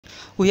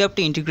we have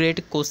to integrate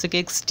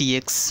cosecx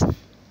dx.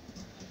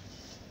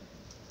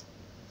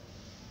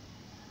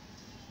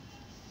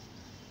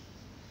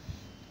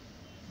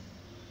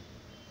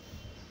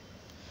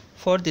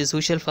 For this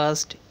we shall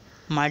first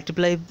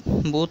multiply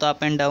both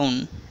up and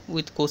down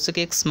with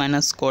cosecx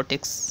minus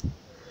cotx,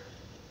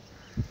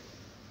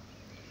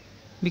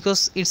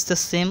 because it's the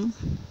same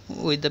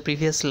with the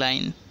previous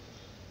line.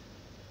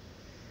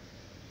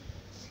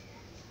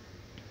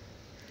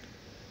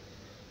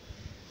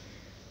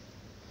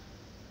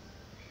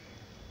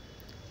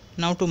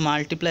 Now to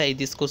multiply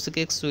this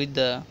cosecx with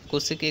the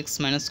cosecx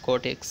minus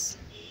cotx,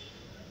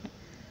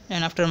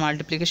 and after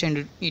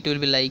multiplication it will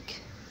be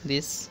like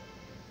this.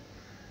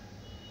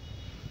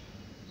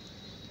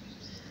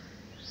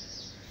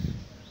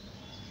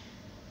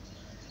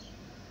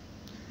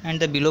 And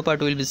the below part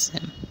will be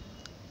same.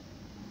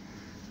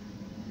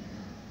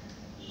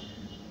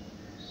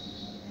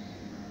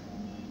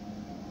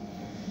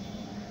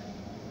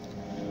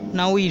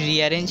 Now we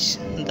rearrange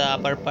the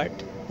upper part,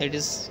 that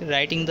is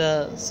writing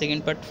the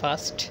second part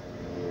first,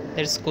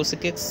 that is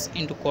cosecx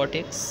into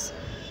cotx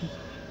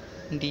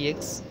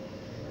dx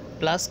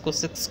plus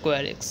cosec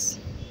square x.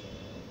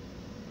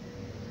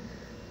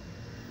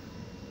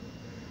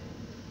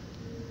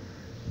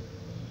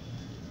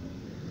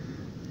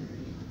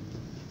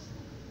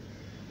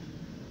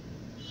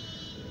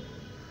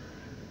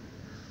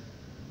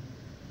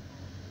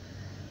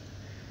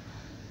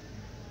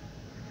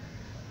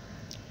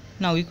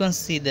 Now you can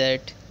see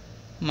that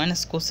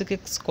minus cosec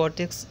x cot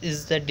x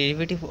is the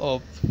derivative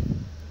of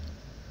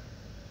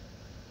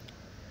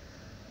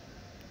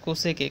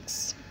cosec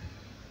x.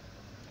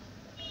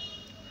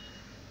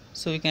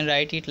 So we can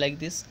write it like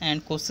this,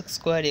 and cosec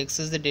square x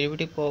is the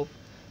derivative of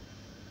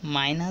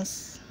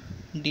minus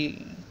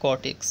d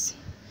cot x.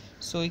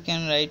 So we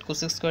can write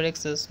cosec square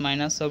x as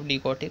minus of d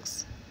cot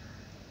x,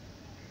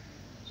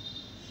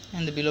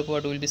 and the below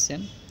part will be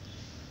same.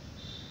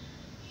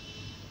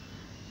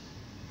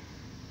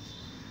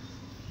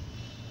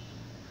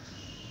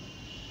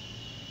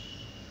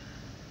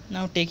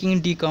 Now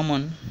taking d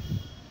common,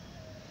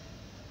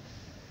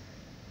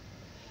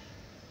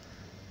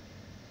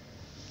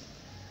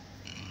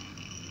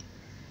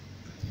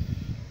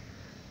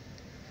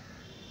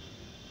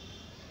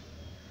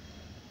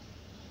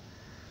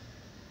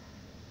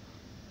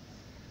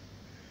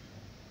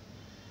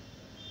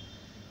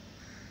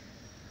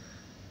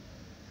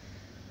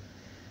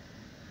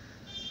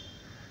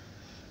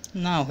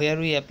 now here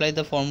we apply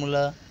the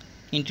formula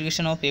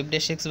integration of f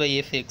dash x by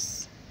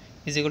fx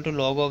is equal to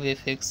log of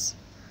fx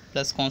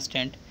plus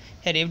constant.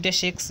 Here f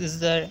dash x is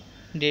the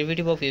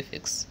derivative of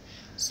fx,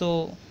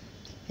 so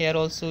here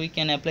also we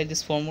can apply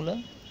this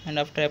formula, and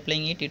after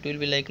applying it, it will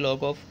be like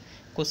log of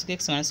cosec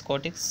x minus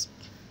cot x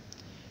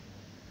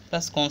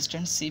plus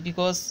constant c,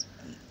 because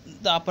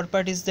the upper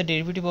part is the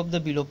derivative of the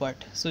below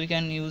part, so we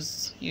can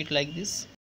use it like this.